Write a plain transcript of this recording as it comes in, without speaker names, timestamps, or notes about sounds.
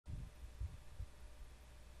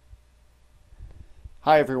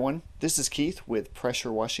Hi everyone, this is Keith with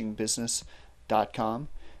PressureWashingBusiness.com.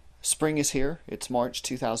 Spring is here, it's March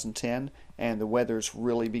 2010, and the weather's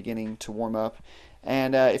really beginning to warm up.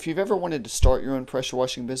 And if you've ever wanted to start your own pressure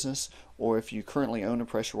washing business, or if you currently own a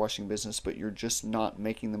pressure washing business but you're just not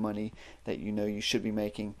making the money that you know you should be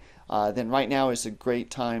making, then right now is a great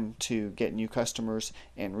time to get new customers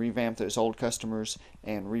and revamp those old customers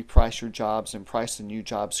and reprice your jobs and price the new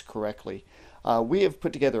jobs correctly. We have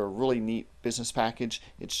put together a really neat business package.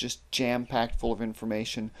 It's just jam-packed full of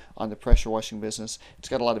information on the pressure washing business. It's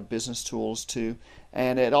got a lot of business tools too,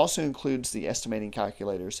 and it also includes the estimating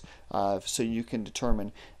calculators, so you can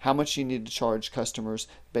determine how much you need to charge customers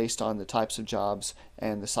based on the types of jobs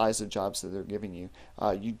and the size of jobs that they're giving you.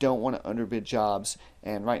 You don't want to underbid jobs,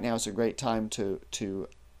 and right now is a great time to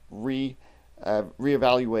reevaluate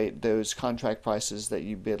those contract prices that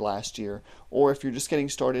you bid last year, or if you're just getting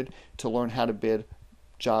started, to learn how to bid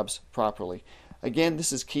jobs properly. Again,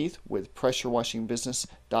 this is Keith with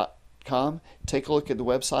PressureWashingBusiness.com. Take a look at the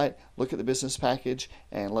website, look at the business package,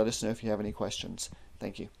 and let us know if you have any questions.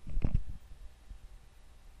 Thank you.